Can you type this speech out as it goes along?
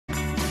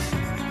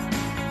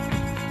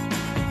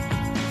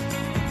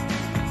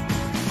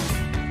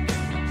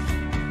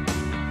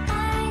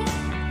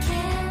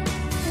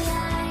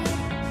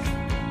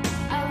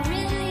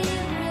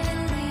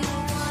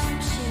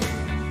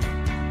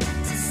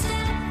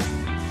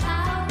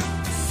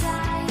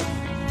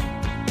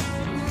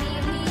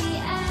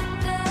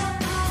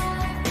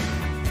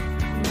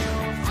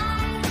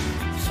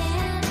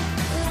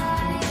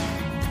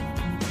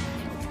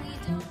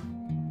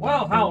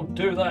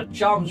Hello there,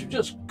 chums. You've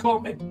just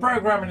caught me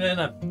programming in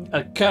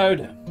a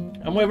code,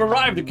 and we've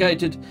arrived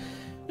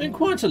in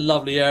quite a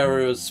lovely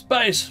area of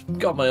space.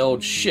 Got my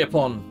old ship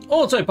on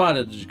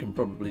autopilot, as you can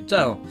probably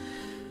tell.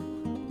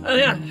 And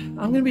yeah, I'm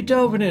going to be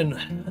delving in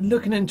and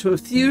looking into a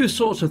few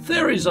sorts of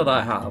theories that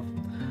I have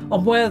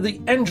on where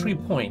the entry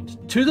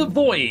point to the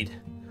void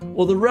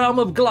or the realm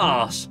of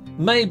glass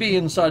may be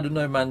inside of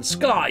No Man's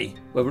Sky,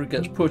 whether it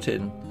gets put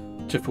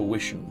in to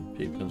fruition.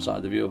 People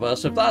inside the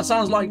viewerverse. If that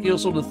sounds like your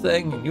sort of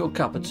thing and your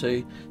cup of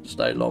tea,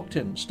 stay locked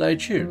in, stay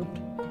tuned.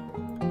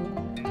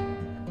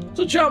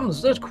 So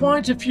chums, there's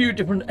quite a few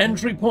different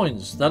entry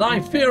points that I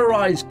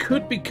theorise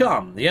could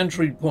become the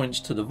entry points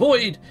to the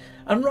void,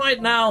 and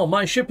right now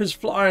my ship is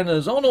flying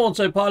us on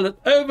autopilot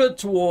over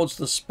towards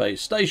the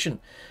space station.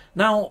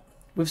 Now,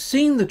 we've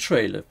seen the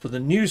trailer for the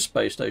new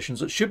space stations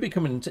that should be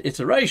coming into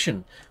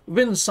iteration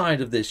within inside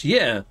of this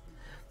year.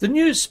 The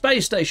new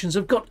space stations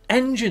have got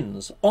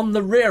engines on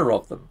the rear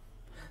of them.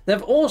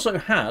 They've also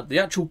had the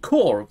actual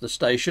core of the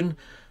station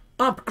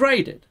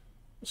upgraded.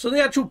 So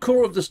the actual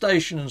core of the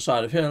station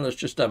inside of here, let's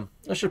just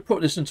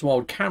put this into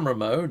old camera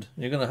mode.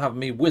 You're going to have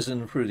me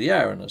whizzing through the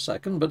air in a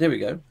second, but here we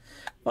go.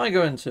 If I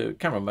go into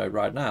camera mode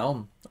right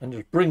now and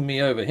just bring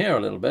me over here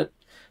a little bit,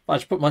 if I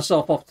just put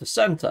myself off to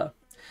center,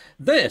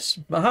 this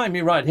behind me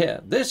right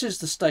here, this is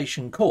the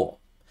station core.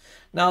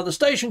 Now the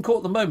station core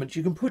at the moment,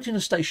 you can put in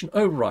a station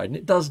override and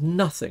it does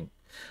nothing.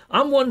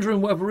 I'm wondering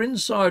whether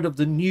inside of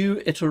the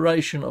new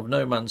iteration of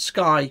No Man's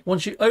Sky,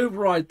 once you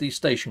override the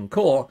station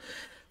core,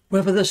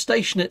 whether the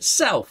station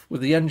itself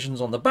with the engines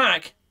on the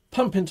back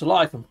pump into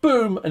life and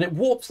boom, and it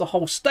warps the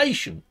whole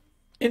station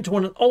into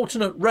an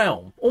alternate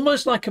realm,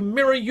 almost like a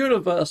mirror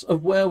universe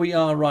of where we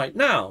are right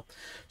now.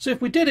 So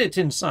if we did it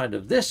inside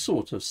of this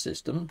sort of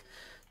system,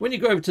 when you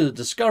go over to the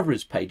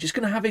Discoveries page, it's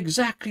going to have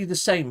exactly the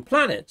same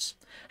planets.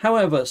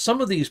 However, some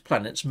of these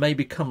planets may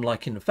become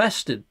like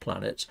infested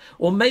planets,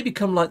 or may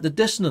become like the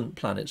dissonant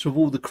planets with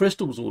all the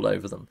crystals all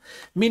over them,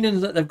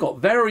 meaning that they've got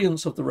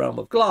variants of the realm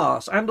of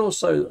glass and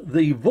also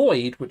the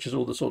void, which is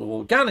all the sort of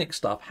organic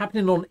stuff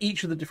happening on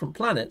each of the different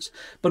planets.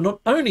 But not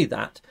only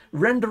that,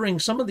 rendering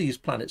some of these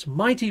planets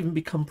might even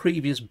become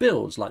previous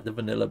builds, like the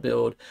vanilla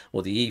build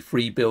or the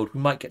E3 build.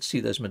 We might get to see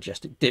those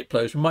majestic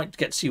diplos. We might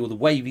get to see all the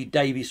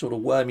wavy-davy sort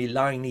of wormy,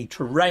 liney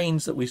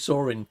terrains that we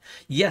saw in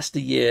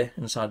yesteryear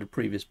inside of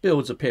previous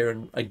builds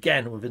appearing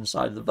again within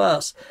inside of the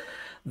verse.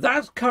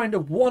 That's kind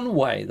of one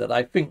way that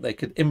I think they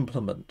could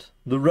implement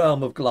the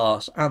realm of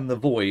glass and the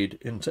void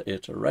into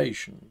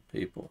iteration,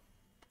 people.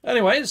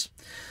 Anyways,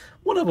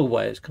 what other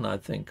ways can I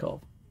think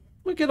of?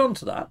 We'll get on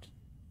to that.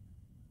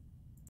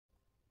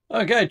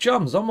 Okay,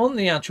 chums, I'm on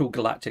the actual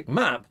galactic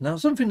map. Now,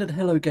 something that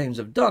Hello Games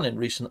have done in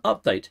recent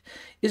update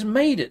is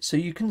made it so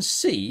you can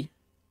see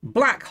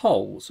black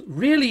holes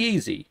really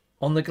easy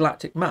on the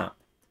galactic map.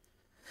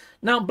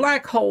 Now,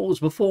 black holes,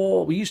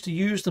 before, we used to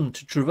use them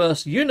to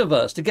traverse the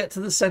universe to get to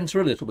the centre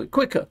a little bit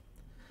quicker.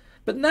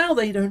 But now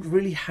they don't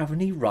really have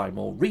any rhyme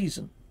or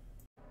reason.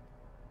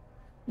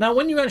 Now,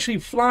 when you actually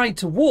fly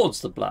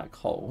towards the black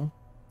hole,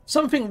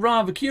 something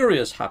rather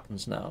curious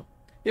happens now.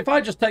 If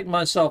I just take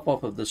myself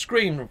off of the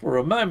screen for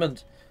a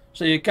moment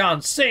so you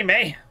can't see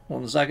me,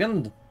 1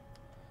 second.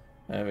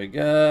 There we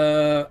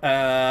go,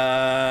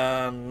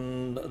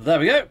 and there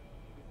we go.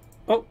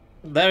 Oh,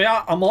 there we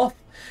are, I'm off.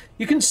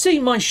 You can see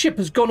my ship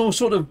has gone all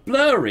sort of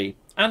blurry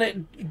and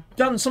it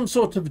done some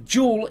sort of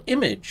dual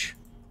image.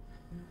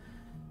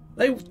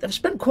 They've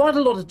spent quite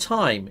a lot of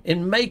time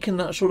in making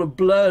that sort of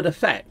blurred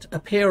effect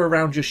appear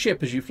around your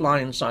ship as you fly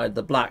inside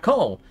the black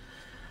hole.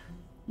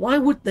 Why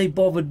would they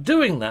bother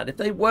doing that if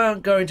they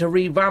weren't going to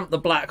revamp the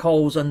black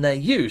holes and their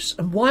use?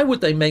 And why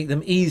would they make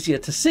them easier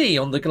to see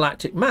on the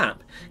galactic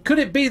map? Could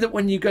it be that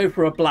when you go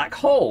for a black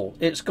hole,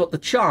 it's got the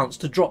chance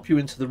to drop you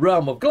into the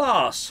realm of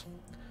glass?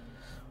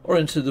 Or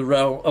into the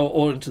realm,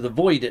 or into the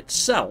void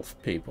itself,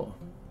 people.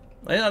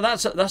 Yeah,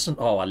 that's an.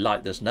 Oh, I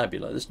like this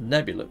nebula. This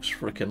nebula looks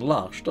freaking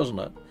lush, doesn't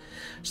it?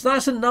 So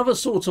that's another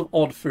sort of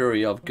odd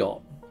theory I've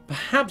got.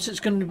 Perhaps it's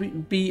going to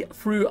be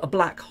through a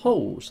black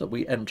holes that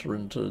we enter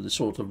into the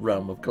sort of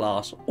realm of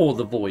glass or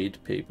the void,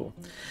 people.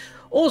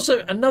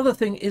 Also, another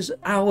thing is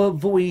our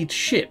void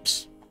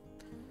ships.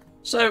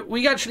 So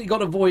we actually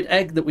got a void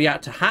egg that we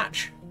had to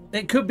hatch.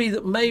 It could be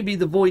that maybe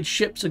the void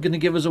ships are going to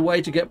give us a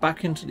way to get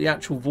back into the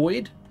actual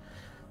void.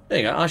 There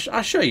you go,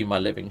 I'll show you my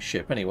living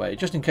ship anyway,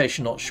 just in case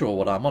you're not sure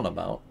what I'm on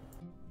about.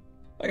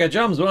 Okay,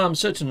 chums, when I'm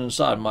sitting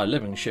inside my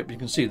living ship, you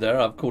can see there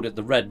I've called it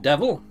the Red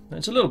Devil.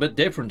 It's a little bit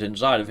different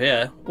inside of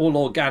here, all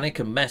organic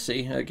and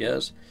messy, I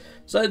guess.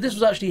 So this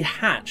was actually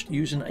hatched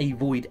using a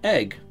void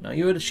egg. Now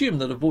you would assume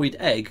that a void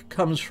egg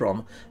comes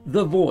from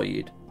the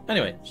void.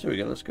 Anyway, so we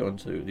go, let's go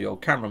into the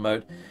old camera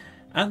mode.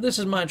 And this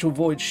is my actual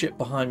void ship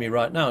behind me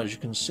right now, as you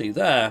can see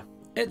there.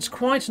 It's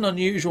quite an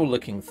unusual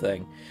looking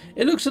thing.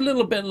 It looks a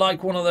little bit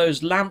like one of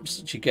those lamps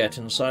that you get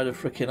inside of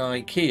frickin'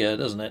 IKEA,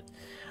 doesn't it?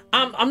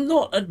 I'm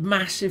not a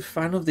massive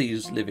fan of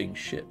these living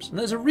ships, and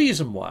there's a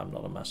reason why I'm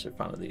not a massive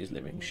fan of these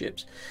living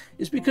ships.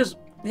 It's because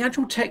the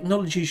actual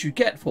technologies you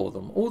get for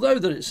them, although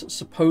that it's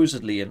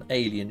supposedly an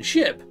alien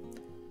ship,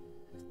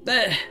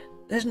 they're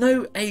there's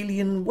no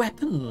alien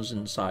weapons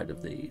inside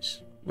of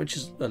these, which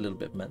is a little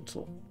bit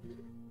mental.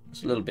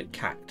 It's a little bit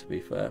cacked, to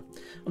be fair.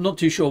 I'm not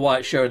too sure why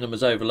it's showing them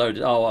as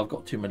overloaded. Oh, I've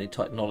got too many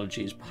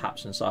technologies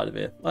perhaps inside of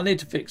here. I need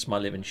to fix my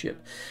living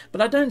ship. But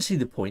I don't see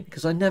the point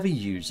because I never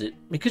use it.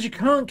 Because you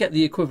can't get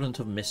the equivalent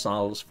of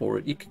missiles for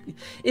it.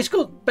 It's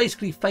got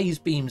basically phase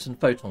beams and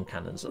photon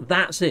cannons.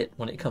 That's it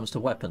when it comes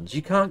to weapons.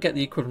 You can't get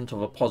the equivalent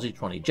of a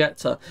positron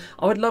ejector.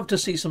 I would love to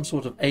see some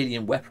sort of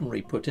alien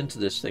weaponry put into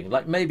this thing.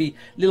 Like maybe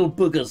little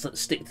boogers that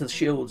stick to the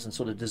shields and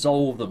sort of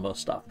dissolve them or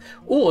stuff.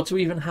 Or to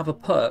even have a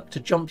perk to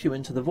jump you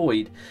into the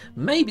void.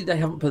 Maybe they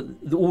haven't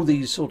put all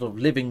these sort of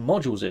living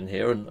modules in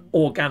here and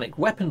organic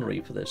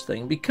weaponry for this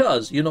thing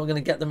because you're not going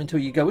to get them until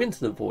you go into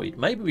the void.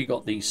 Maybe we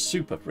got these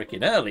super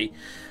freaking early.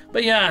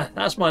 But yeah,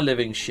 that's my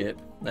living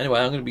ship. Anyway,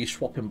 I'm going to be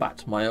swapping back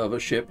to my other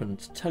ship and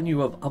telling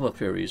you of other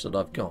theories that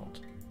I've got.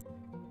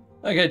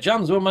 Okay,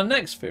 chums, well, my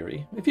next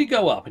theory, if you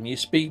go up and you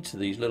speak to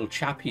these little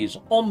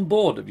chappies on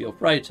board of your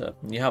freighter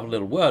and you have a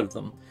little word with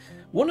them,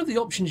 one of the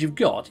options you've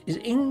got is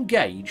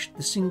engage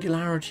the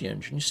singularity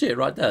engine. You see it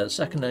right there, the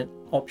second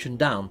option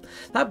down.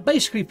 That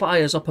basically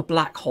fires up a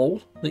black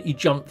hole that you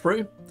jump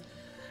through,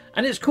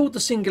 and it's called the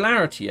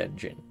singularity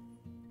engine.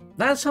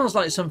 That sounds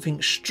like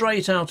something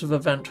straight out of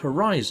Event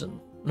Horizon.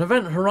 And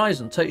Event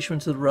Horizon takes you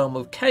into the realm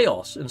of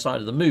chaos inside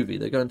of the movie.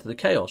 They go into the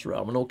chaos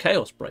realm and all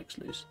chaos breaks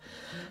loose.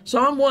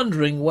 So I'm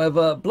wondering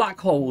whether black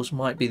holes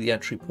might be the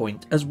entry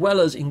point, as well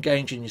as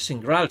engaging your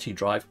singularity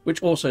drive,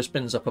 which also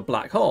spins up a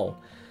black hole.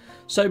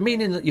 So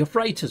meaning that your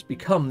freighters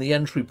become the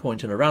entry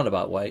point in a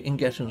roundabout way and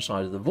get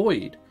inside of the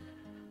void.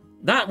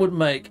 That would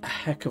make a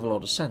heck of a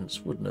lot of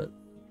sense, wouldn't it?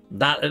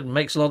 That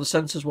makes a lot of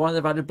sense as why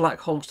they've added black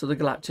holes to the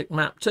galactic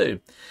map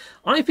too.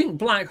 I think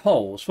black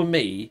holes, for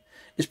me,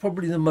 is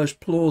probably the most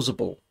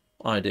plausible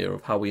idea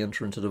of how we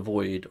enter into the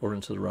void or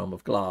into the realm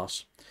of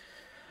glass.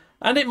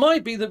 And it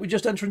might be that we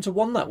just enter into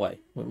one that way.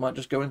 We might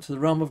just go into the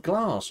realm of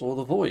glass or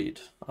the void.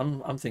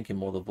 I'm thinking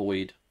more the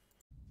void.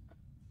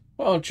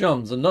 Well,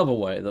 chums, another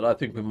way that I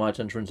think we might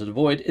enter into the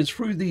void is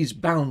through these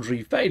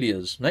boundary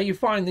failures. Now, you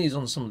find these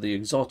on some of the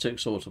exotic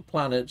sort of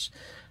planets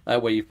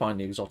where you find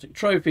the exotic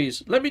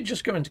trophies. Let me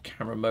just go into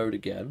camera mode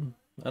again,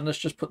 and let's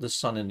just put the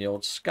sun in the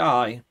old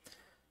sky,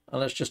 and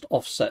let's just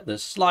offset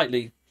this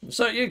slightly.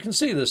 So you can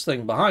see this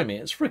thing behind me.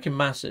 It's freaking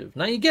massive.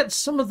 Now, you get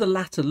some of the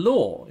latter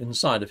lore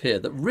inside of here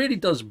that really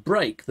does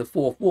break the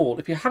fourth wall.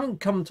 If you haven't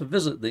come to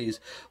visit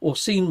these or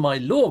seen my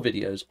lore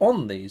videos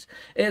on these,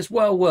 it's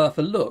well worth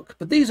a look.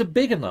 But these are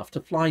big enough to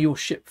fly your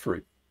ship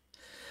through.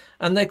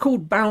 And they're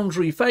called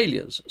boundary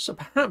failures. So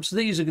perhaps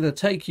these are going to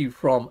take you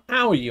from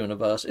our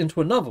universe into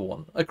another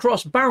one,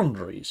 across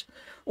boundaries.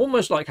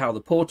 Almost like how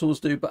the portals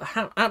do, but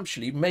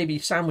actually maybe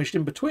sandwiched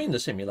in between the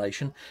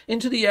simulation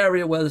into the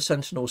area where the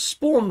Sentinels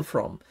spawn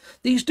from.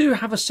 These do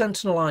have a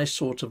Sentinelized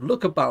sort of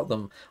look about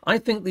them. I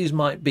think these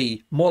might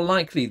be more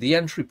likely the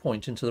entry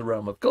point into the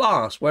realm of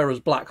glass,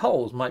 whereas black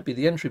holes might be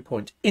the entry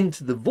point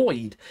into the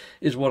void,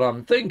 is what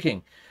I'm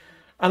thinking.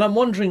 And I'm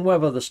wondering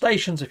whether the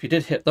stations, if you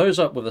did hit those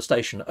up with a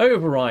station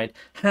override,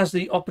 has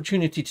the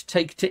opportunity to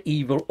take to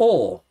either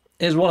or,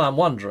 is what I'm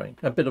wondering.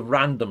 A bit of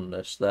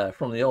randomness there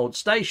from the old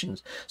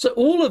stations. So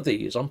all of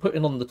these I'm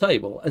putting on the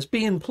table as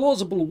being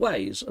plausible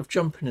ways of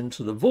jumping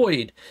into the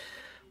void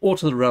or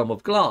to the realm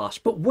of glass.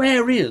 But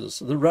where is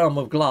the realm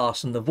of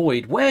glass and the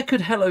void? Where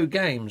could Hello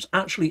Games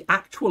actually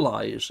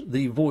actualize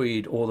the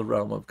void or the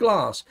realm of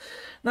glass?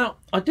 Now,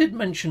 I did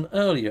mention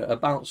earlier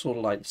about sort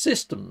of like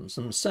systems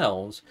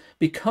themselves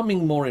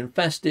becoming more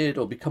infested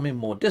or becoming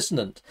more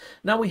dissonant.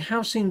 Now, we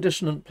have seen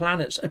dissonant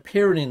planets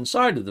appearing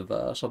inside of the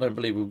verse. I don't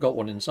believe we've got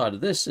one inside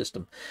of this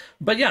system.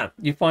 But yeah,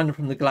 you find them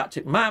from the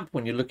galactic map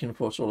when you're looking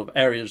for sort of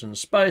areas in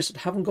space that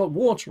haven't got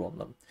water on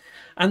them.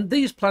 And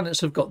these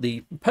planets have got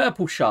the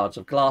purple shards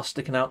of glass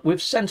sticking out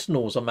with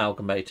sentinels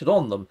amalgamated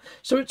on them.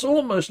 So it's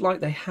almost like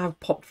they have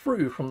popped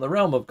through from the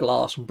realm of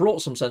glass and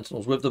brought some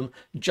sentinels with them,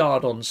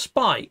 jarred on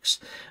spikes.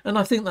 And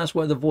I think that's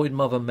where the Void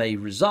Mother may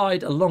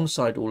reside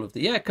alongside all of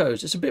the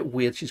echoes. It's a bit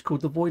weird she's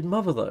called the Void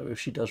Mother though, if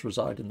she does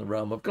reside in the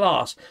realm of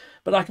glass.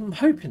 But I'm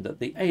hoping that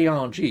the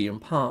ARG in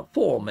part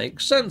 4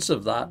 makes sense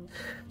of that.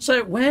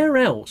 So where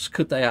else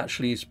could they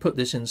actually put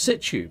this in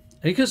situ?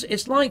 Because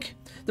it's like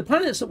the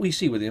planets that we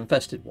see with the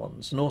infested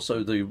ones and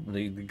also the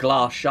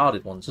glass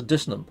sharded ones, the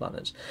dissonant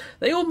planets,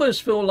 they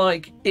almost feel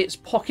like it's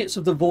pockets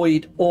of the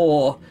void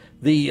or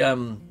the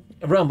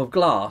realm of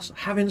glass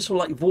having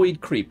sort of like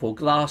void creep or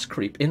glass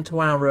creep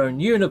into our own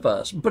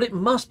universe, but it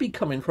must be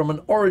coming from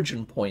an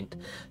origin point.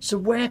 So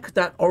where could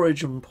that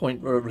origin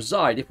point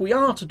reside? If we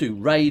are to do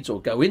raids or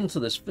go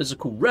into this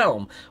physical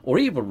realm or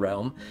either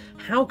realm,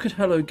 how could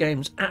Hello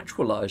Games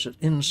actualize it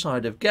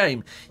inside of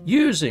game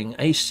using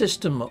a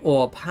system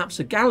or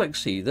perhaps a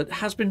galaxy that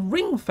has been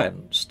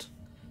ring-fenced?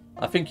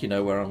 I think you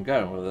know where I'm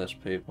going with this,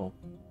 people.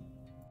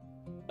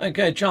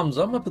 Okay, chums,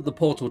 I'm up at the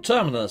portal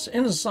terminus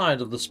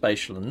inside of the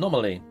spatial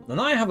anomaly, and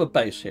I have a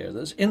base here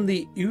that's in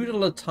the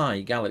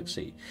Udalatai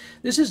galaxy.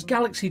 This is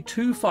galaxy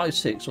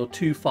 256 or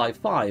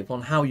 255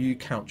 on how you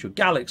count your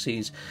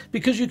galaxies,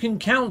 because you can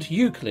count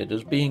Euclid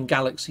as being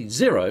galaxy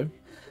 0,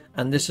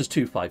 and this is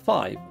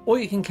 255. Or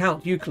you can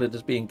count Euclid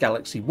as being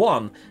galaxy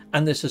 1,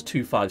 and this is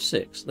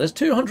 256. There's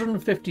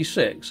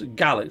 256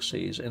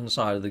 galaxies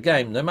inside of the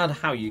game, no matter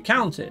how you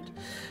count it.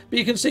 But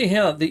you can see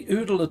here the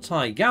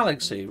Udalatai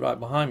galaxy right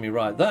behind me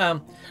right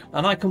there,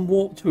 and I can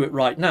walk to it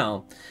right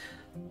now.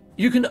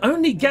 You can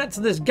only get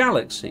to this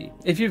galaxy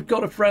if you've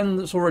got a friend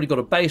that's already got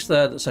a base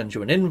there that sends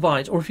you an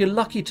invite, or if you're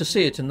lucky to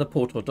see it in the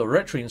portal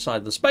directory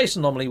inside the space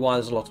anomaly while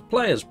there's a lot of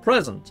players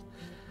present.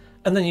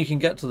 And then you can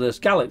get to this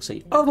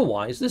galaxy.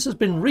 Otherwise, this has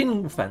been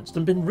ring-fenced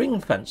and been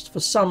ring-fenced for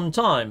some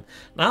time.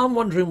 Now I'm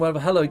wondering whether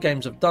Hello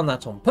Games have done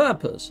that on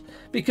purpose,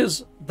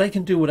 because they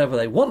can do whatever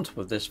they want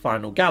with this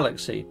final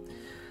galaxy.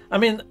 I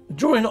mean,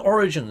 during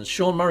Origins,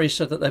 Sean Murray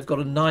said that they've got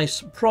a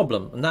nice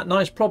problem, and that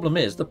nice problem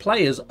is the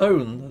players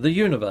own the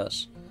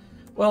universe.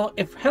 Well,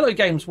 if Hello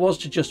Games was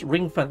to just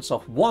ring-fence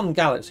off one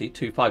galaxy,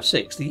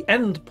 256, the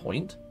end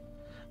point,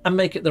 and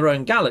make it their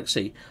own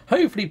galaxy,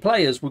 hopefully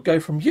players would go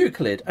from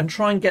Euclid and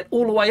try and get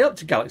all the way up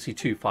to galaxy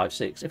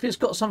 256 if it's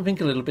got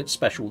something a little bit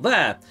special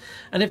there.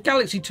 And if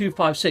galaxy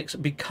 256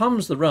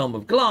 becomes the realm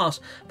of glass,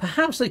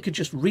 perhaps they could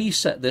just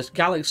reset this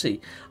galaxy.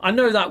 I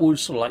know that would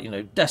sort of like, you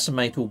know,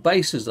 decimate all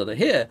bases that are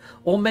here,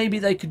 or maybe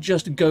they could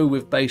just go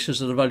with bases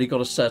that have only got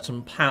a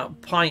certain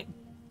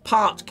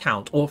part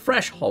count or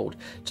threshold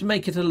to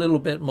make it a little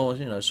bit more,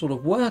 you know, sort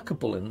of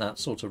workable in that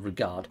sort of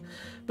regard.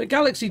 But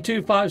galaxy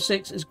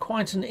 256 is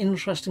quite an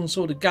interesting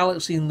sort of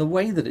galaxy in the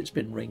way that it's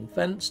been ring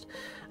fenced,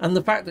 and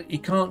the fact that you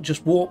can't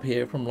just warp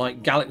here from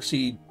like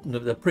galaxy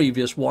the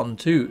previous one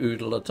to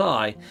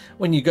Udalatai.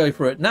 When you go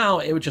for it now,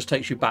 it would just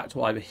takes you back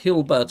to either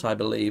Hilbert, I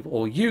believe,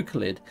 or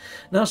Euclid.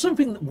 Now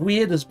something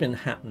weird has been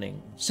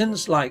happening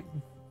since like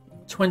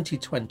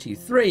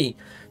 2023.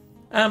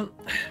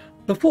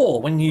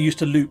 Before, when you used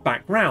to loop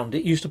back round,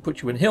 it used to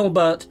put you in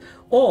Hilbert,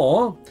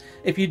 or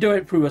if you do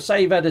it through a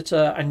save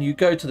editor and you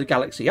go to the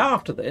galaxy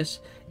after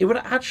this, it would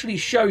actually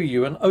show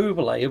you an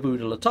overlay of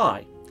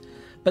Udalatai.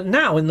 But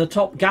now in the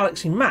top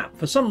galaxy map,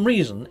 for some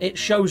reason, it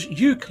shows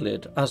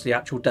Euclid as the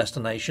actual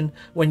destination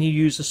when you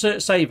use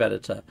the save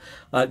editor.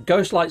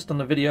 Ghostlight's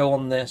done a video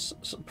on this,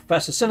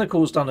 Professor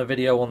Cynical's done a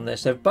video on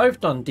this, they've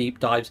both done deep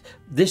dives.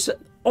 This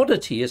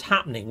oddity is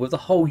happening with the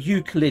whole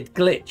Euclid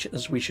glitch,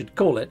 as we should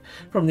call it,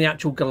 from the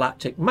actual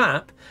galactic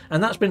map,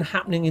 and that's been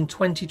happening in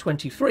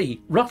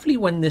 2023, roughly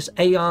when this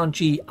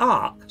ARG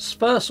arc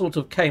first sort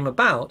of came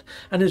about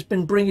and has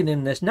been bringing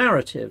in this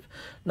narrative.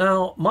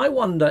 Now, my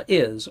wonder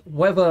is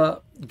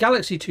whether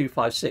Galaxy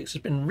 256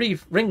 has been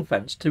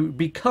ring-fenced to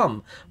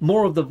become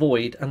more of the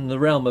void and the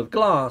realm of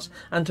glass,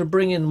 and to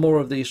bring in more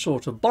of these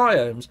sort of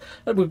biomes.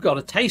 And we've got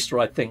a taster,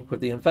 I think,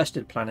 with the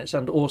infested planets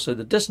and also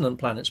the dissonant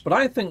planets, but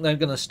I think they're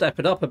going to step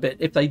it up a bit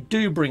if they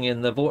do bring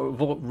in the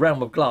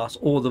realm of glass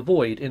or the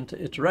void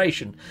into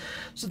iteration.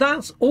 So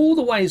that's all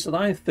the ways that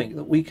I think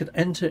that we could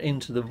enter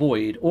into the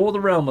void or the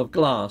realm of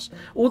glass,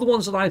 all the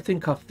ones that I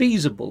think are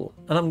feasible,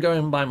 and I'm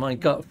going by my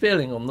gut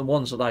feeling on the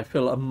ones that I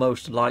feel are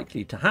most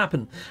likely to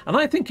happen. And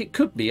I think it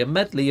could be a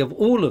medley of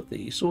all of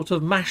these sort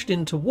of mashed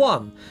into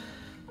one.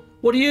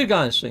 What do you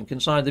guys think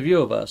inside the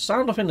viewerverse?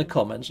 Sound off in the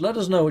comments, let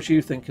us know what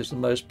you think is the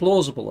most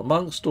plausible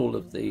amongst all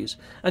of these.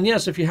 And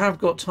yes, if you have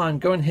got time,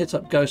 go and hit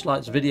up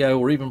Ghostlight's video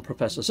or even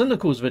Professor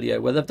Cynical's video,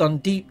 where they've done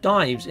deep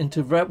dives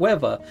into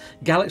whether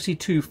Galaxy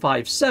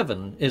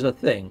 257 is a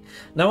thing.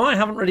 Now, I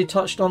haven't really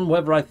touched on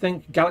whether I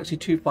think Galaxy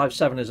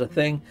 257 is a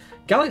thing.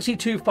 Galaxy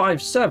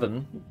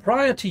 257,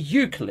 prior to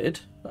Euclid,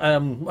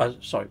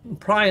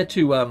 prior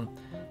to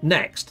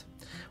Next,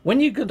 when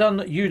you got done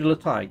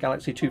Udalatai,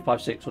 Galaxy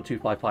 256 or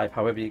 255,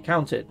 however you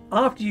count it,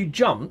 after you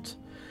jumped,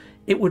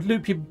 it would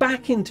loop you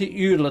back into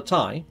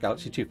Udalatai,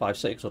 Galaxy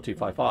 256 or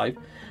 255,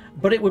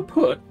 but it would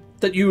put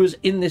that you was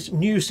in this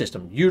new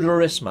system,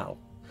 Udarismal,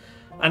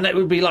 and it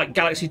would be like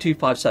Galaxy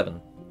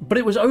 257. But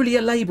it was only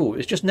a label, it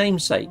was just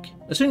namesake.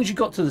 As soon as you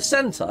got to the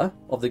centre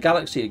of the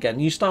galaxy again,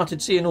 you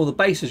started seeing all the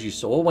bases you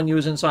saw when you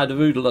was inside of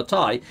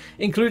Udalatai,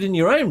 including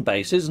your own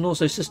bases and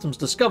also systems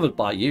discovered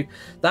by you.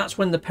 That's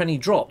when the penny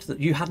dropped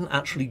that you hadn't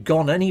actually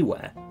gone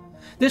anywhere.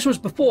 This was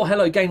before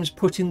Hello Games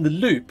put in the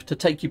loop to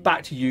take you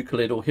back to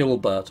Euclid or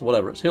Hilbert, or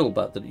whatever it's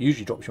Hilbert that it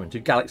usually drops you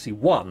into, Galaxy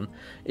 1,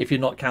 if you're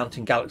not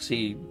counting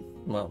Galaxy,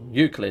 well,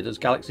 Euclid as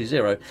Galaxy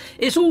 0.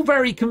 It's all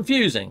very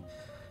confusing.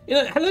 You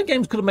know, Hello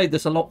Games could have made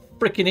this a lot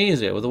freaking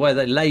easier with the way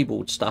they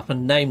labelled stuff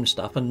and named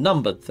stuff and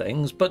numbered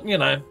things, but, you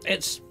know,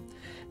 it's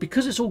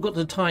because it's all got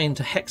to tie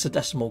into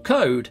hexadecimal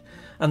code,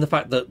 and the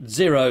fact that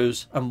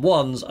zeros and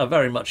ones are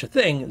very much a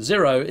thing.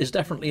 0 is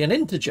definitely an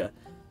integer.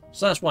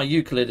 So that's why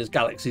Euclid is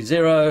Galaxy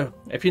 0.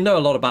 If you know a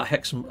lot about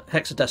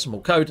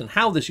hexadecimal code and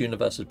how this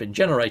universe has been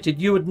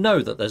generated, you would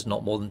know that there's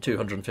not more than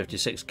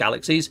 256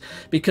 galaxies,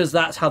 because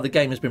that's how the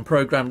game has been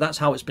programmed, that's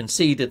how it's been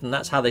seeded, and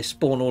that's how they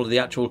spawn all of the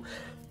actual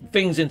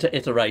things into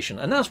iteration.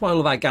 And that's why all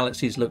of our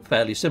galaxies look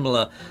fairly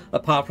similar,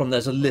 apart from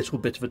there's a little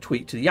bit of a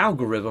tweak to the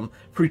algorithm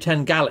through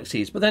 10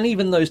 galaxies. But then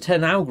even those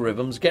 10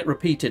 algorithms get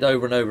repeated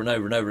over and over and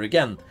over and over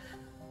again.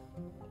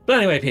 But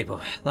anyway,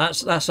 people,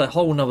 that's a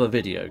whole nother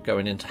video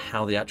going into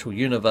how the actual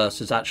universe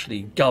is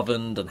actually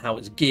governed and how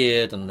it's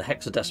geared and the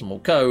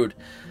hexadecimal code.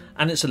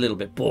 and it's a little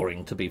bit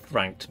boring, to be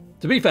frank.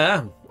 To be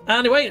fair.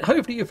 Anyway,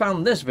 hopefully you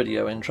found this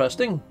video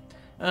interesting.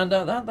 And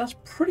that's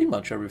pretty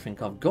much everything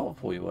I've got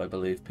for you, I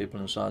believe, people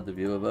inside the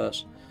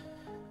viewerverse.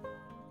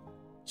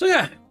 So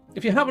yeah,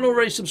 if you haven't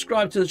already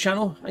subscribed to the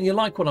channel and you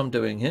like what I'm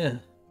doing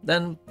here,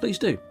 then please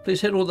do.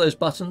 Please hit all those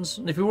buttons.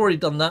 And if you've already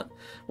done that,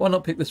 why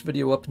not pick this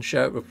video up and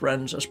share it with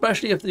friends,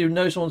 especially if you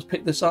know someone's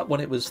picked this up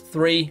when it was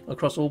 3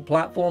 across all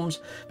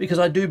platforms, because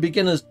I do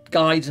beginner's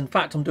guides. In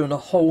fact, I'm doing a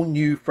whole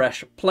new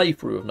fresh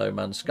playthrough of No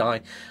Man's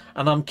Sky,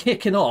 and I'm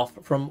kicking off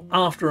from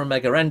after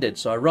Omega ended.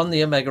 So I run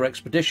the Omega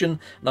expedition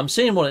and I'm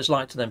seeing what it's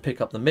like to then pick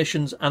up the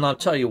missions, and I'll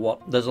tell you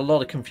what, there's a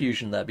lot of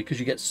confusion there because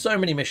you get so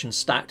many missions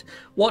stacked.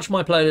 Watch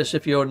my playlist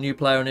if you're a new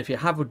player, and if you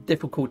have a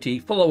difficulty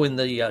following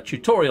the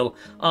tutorial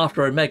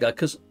after Omega,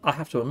 because I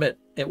have to admit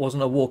it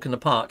wasn't a walk in the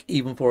park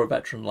even for a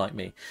veteran like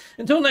me.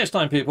 Until next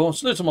time people,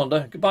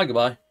 salutamondo,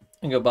 goodbye,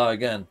 and goodbye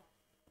again.